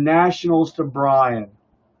 And Nationals to Brian.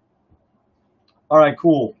 All right,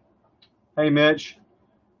 cool. Hey, Mitch.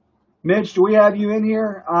 Mitch, do we have you in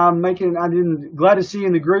here? Glad to see you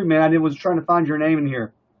in the group, man. I was trying to find your name in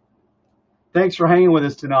here. Thanks for hanging with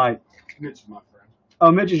us tonight. Mitch is my friend.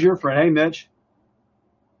 Oh, Mitch is your friend. Hey, Mitch.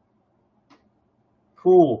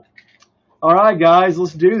 Cool. All right, guys,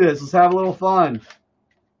 let's do this. Let's have a little fun.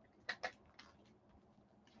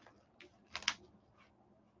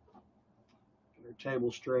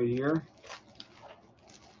 Table straight here.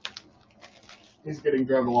 he's getting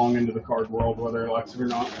drug along into the card world, whether he likes it or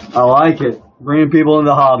not. I like it. Bringing people into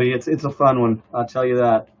the hobby. It's a fun one. I'll tell you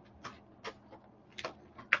that.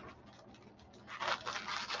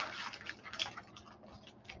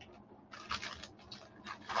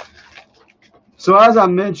 So as I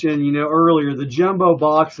mentioned, earlier, the jumbo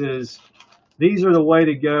boxes, these are the way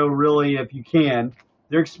to go, really, if you can.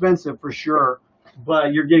 They're expensive for sure,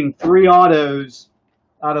 but you're getting 3 autos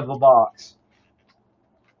out of a box.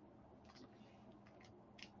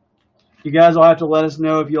 You guys will have to let us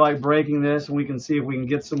know if you like breaking this, and we can see if we can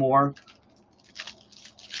get some more.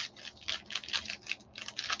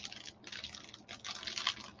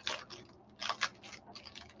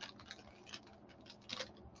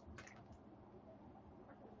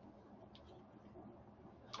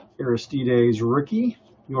 Aristides rookie,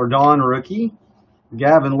 Jordan rookie,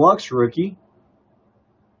 Gavin Lux rookie,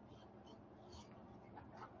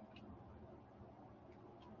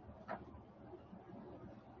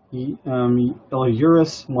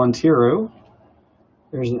 Eliuris Montero.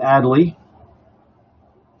 There's an Adley.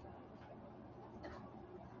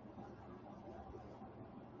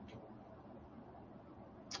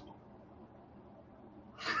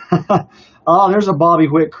 Oh, there's a Bobby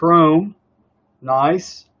Witt Chrome.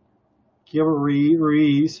 Nice. Gilbert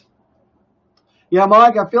Rees. Yeah,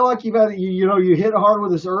 Mike, I feel like you hit hard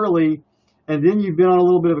with us early, and then you've been on a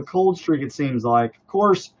little bit of a cold streak, it seems like. Of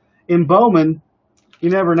course, in Bowman, you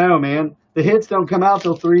never know, man. The hits don't come out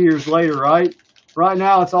till 3 years later, right? Right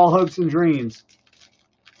now, it's all hopes and dreams.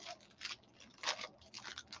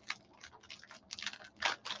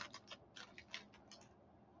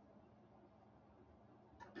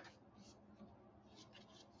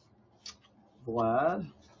 Vlad.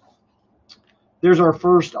 There's our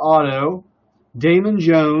first auto. Damon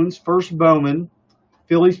Jones, first Bowman,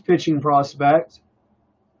 Phillies pitching prospect.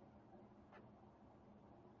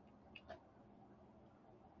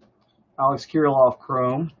 Alex Kirilloff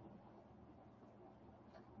Chrome.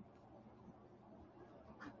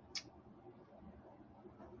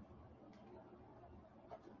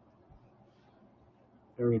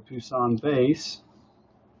 Barry Poussin base.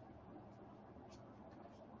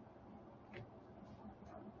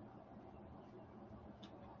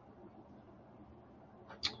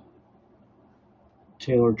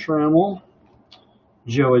 Taylor Trammell,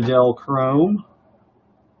 Joe Adell Chrome.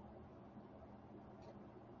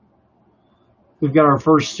 We've got our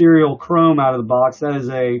first serial Chrome out of the box. That is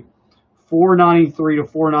a 493 to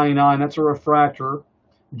 499. That's a refractor.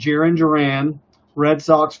 Jarren Duran, Red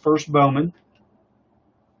Sox first Bowman.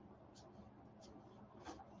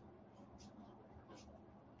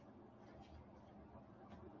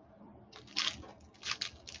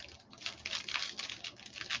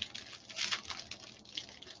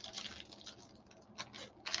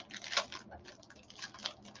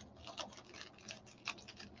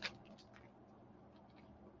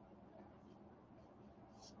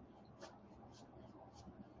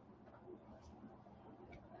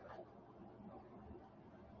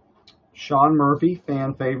 Sean Murphy,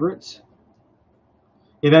 fan favorites.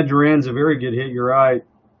 Yeah, that Duran's a very good hit. You're right,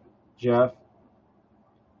 Jeff.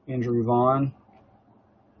 Andrew Vaughn.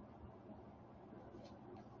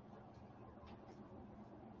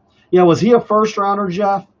 Yeah, was he a first rounder,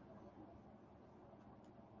 Jeff?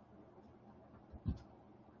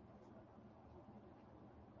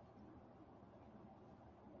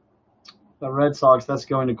 The Red Sox, that's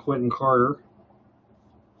going to Quentin Carter.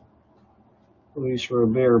 Luis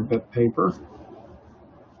Robert paper.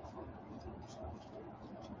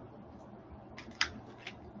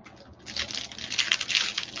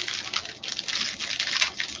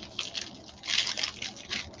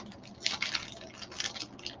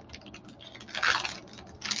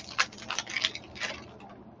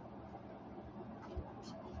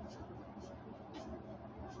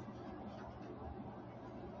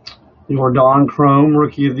 Jordan Chrome,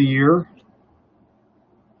 Rookie of the Year.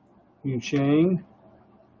 Yu Chang.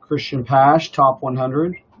 Christian Pash, top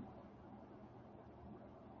 100.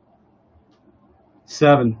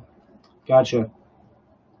 7. Gotcha.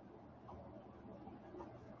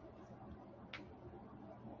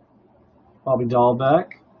 Bobby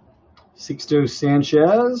Dahlbeck. Sixto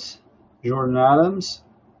Sanchez. Jordan Adams.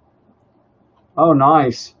 Oh,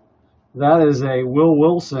 nice. That is a Will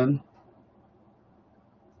Wilson.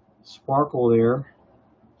 Sparkle there.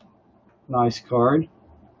 Nice card.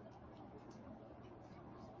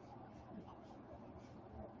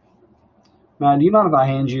 Matt, do you mind if I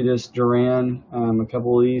hand you this Duran, a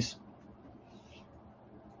couple of these?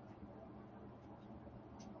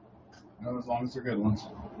 No, as long as they're good ones.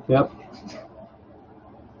 Yep.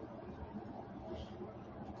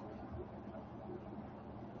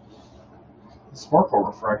 sparkle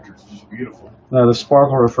refractor is just beautiful. No, the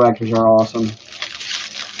sparkle refractors are awesome.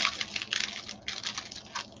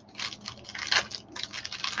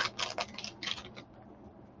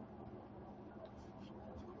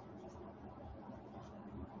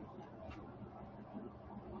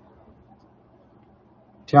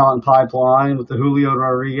 Talent Pipeline with the Julio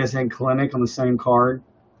Rodriguez and Clinic on the same card.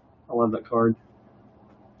 I love that card.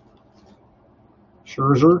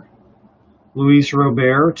 Scherzer, Luis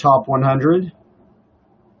Robert, top 100.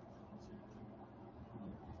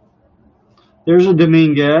 There's a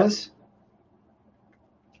Dominguez.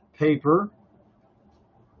 Paper.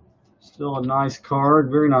 Still a nice card.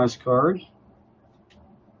 Very nice card.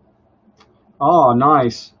 Oh,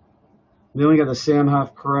 nice. Then we got the Sam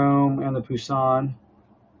Huff Chrome and the Poussin.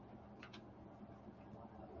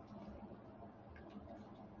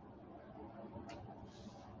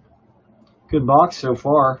 Good box so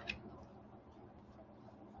far.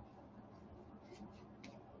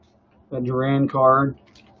 That Duran card.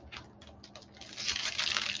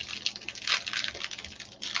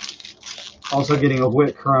 Also getting a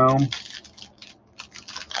Witt Chrome.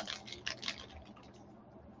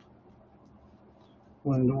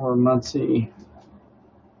 Lindor, Muncy.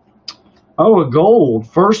 Oh, a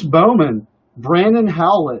gold. First Bowman. Brandon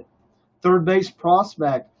Howlett. Third base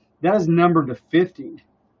prospect. That is numbered to 50.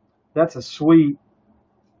 That's a sweet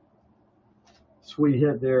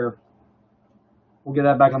hit there. We'll get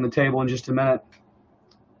that back on the table in just a minute.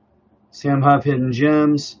 Sam Huff Hidden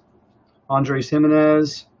Gems. Andres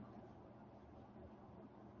Jimenez.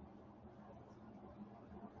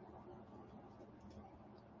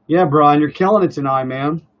 Yeah, Brian, you're killing it tonight,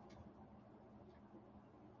 man.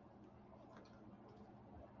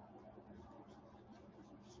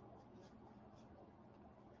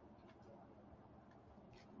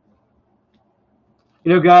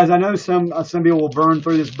 You know, guys, I know some people will burn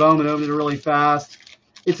through this Bowman, open it really fast.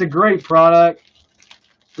 It's a great product.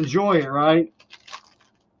 Enjoy it, right?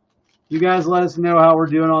 You guys let us know how we're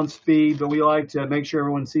doing on speed, but we like to make sure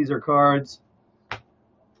everyone sees their cards.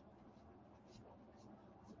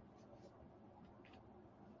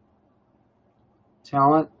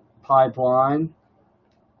 Talent Pipeline.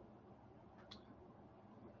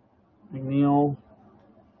 McNeil.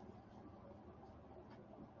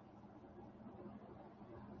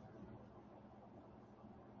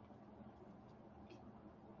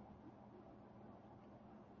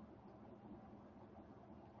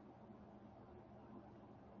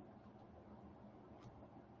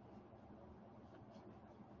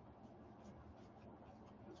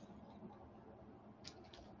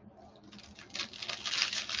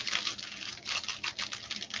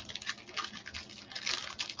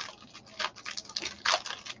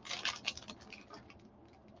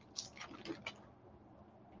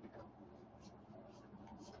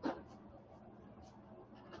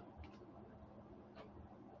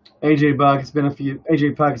 AJ Buck, it's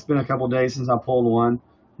been a couple days since I pulled one.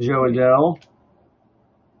 Joe Adell.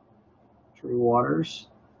 Tree Waters.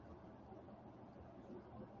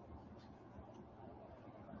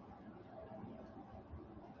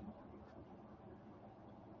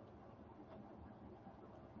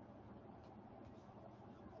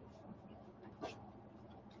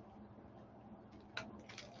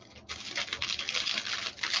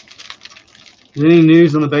 Did any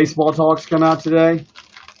news on the baseball talks come out today?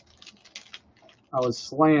 I was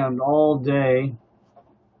slammed all day.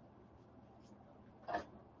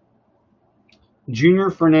 Junior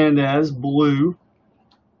Fernandez, blue.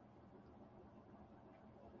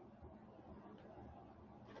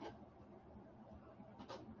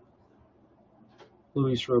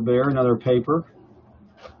 Luis Robert, another paper.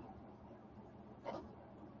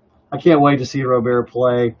 I can't wait to see Robert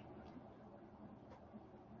play.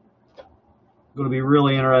 Going to be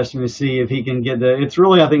really interesting to see if he can get it's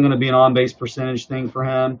really, I think, going to be an on-base percentage thing for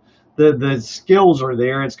him. The skills are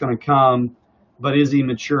there. It's going to come. But is he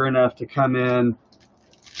mature enough to come in,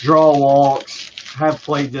 draw walks, have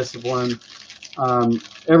plate discipline?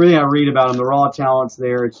 Everything I read about him, the raw talent's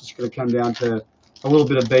there. It's just going to come down to a little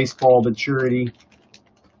bit of baseball maturity.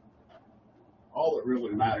 All that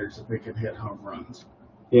really matters is if they can hit home runs.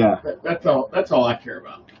 Yeah. That's all I care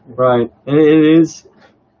about. Right. It is.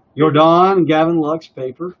 Jordan, Gavin Lux,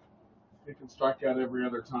 paper. He can strike out every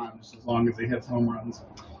other time just as long as he hits home runs.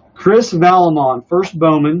 Chris Valamont, first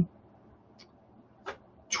Bowman.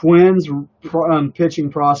 Twins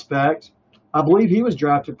pitching prospect. I believe he was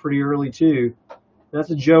drafted pretty early, too.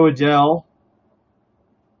 That's a Joe Adell.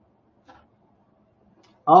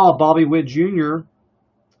 Oh, Bobby Witt Jr.,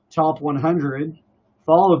 top 100.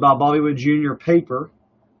 Followed by Bobby Witt Jr. paper.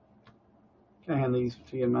 Can I hand these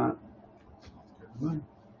to you, Matt?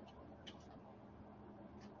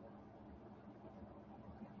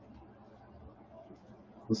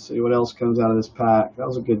 Let's see what else comes out of this pack. That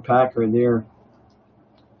was a good pack right there.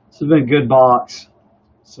 This has been a good box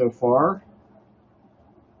so far.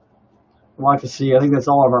 I'd like to see, I think that's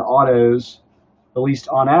all of our autos, at least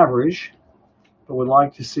on average. But would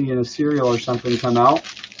like to see in a cereal or something come out.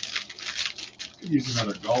 Use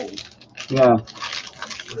another gold. Yeah.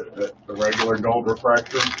 The regular gold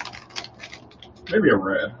refractor. Maybe a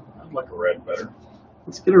red. I'd like a red better.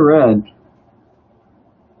 Let's get a red.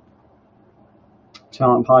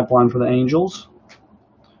 Talent pipeline for the Angels.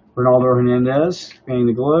 Ronaldo Hernandez, spanning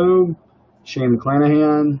the globe. Shane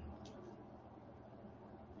McClanahan.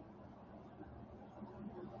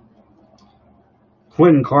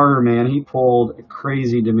 Quentin Carter, man, he pulled a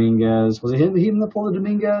crazy Dominguez. Was it him that pulled the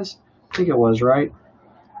Dominguez? I think it was, right?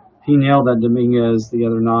 He nailed that Dominguez the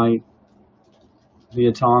other night. The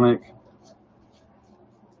Atomic.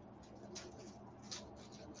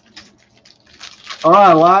 All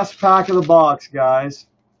right, last pack of the box, guys.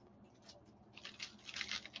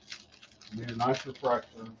 Be a nice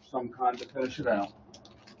refractor, some kind to finish it out.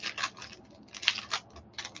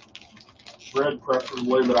 Red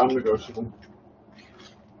preferably, but I'm negotiable.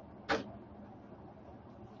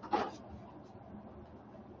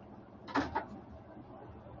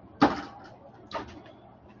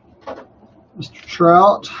 Mr.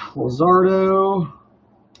 Trout, Luzardo,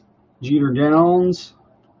 Jeter Downs.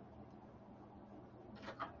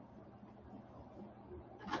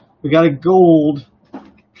 We got a gold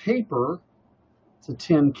paper. It's a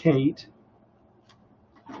Tim Kate.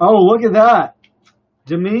 Oh, look at that.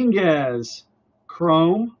 Dominguez,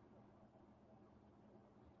 chrome.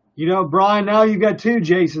 You know, Brian, now you've got two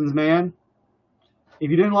Jasons, man.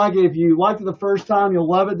 If you didn't like it, if you liked it the first time, you'll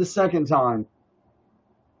love it the second time.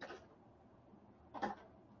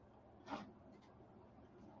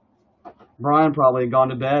 Brian probably had gone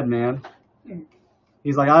to bed, man.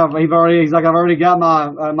 He's like, I've already got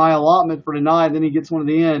my allotment for tonight. Then he gets one at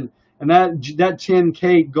the end, and that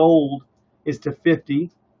 10K gold is to 50.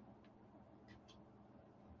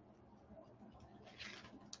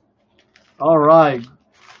 All right,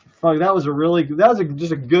 fuck, that was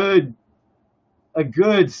just a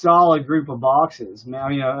good solid group of boxes.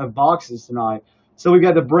 Man, of boxes tonight. So we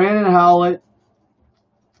got the Brandon Howlett.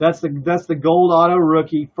 That's the gold auto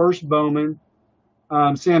rookie, first Bowman.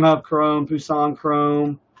 Sam Huff Chrome, Poussin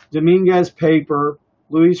Chrome, Dominguez Paper,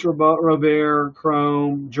 Luis Robert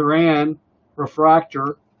Chrome, Duran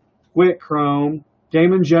Refractor, Witt Chrome,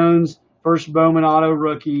 Damon Jones First Bowman Auto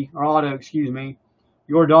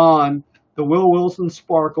Jordan, the Will Wilson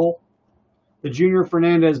Sparkle, the Junior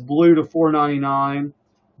Fernandez Blue to $4.99,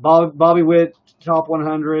 Bobby Witt Top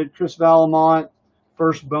 100, Chris Vallimont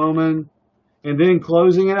First Bowman, and then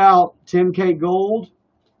closing it out, Tim Kate Gold,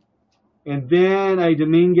 and then a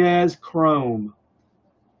Dominguez Chrome.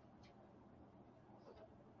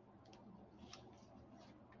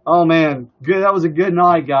 Oh, man. Good. That was a good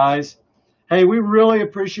night, guys. Hey, we really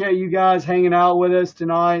appreciate you guys hanging out with us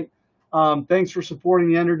tonight. Thanks for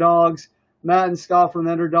supporting the Underdogs. Matt and Scott from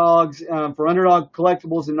the Underdogs, for Underdog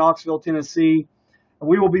Collectibles in Knoxville, Tennessee.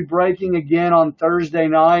 We will be breaking again on Thursday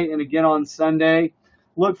night and again on Sunday.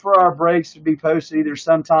 Look for our breaks to be posted either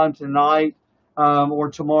sometime tonight or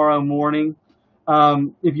tomorrow morning.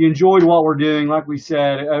 If you enjoyed what we're doing, like we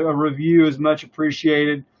said, a review is much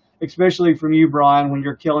appreciated, especially from you, Brian, when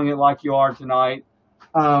you're killing it like you are tonight.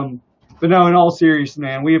 But no, in all seriousness,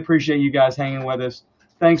 man, we appreciate you guys hanging with us.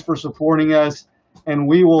 Thanks for supporting us, and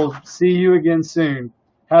we will see you again soon.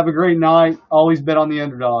 Have a great night. Always bet on the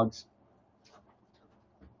Underdogs.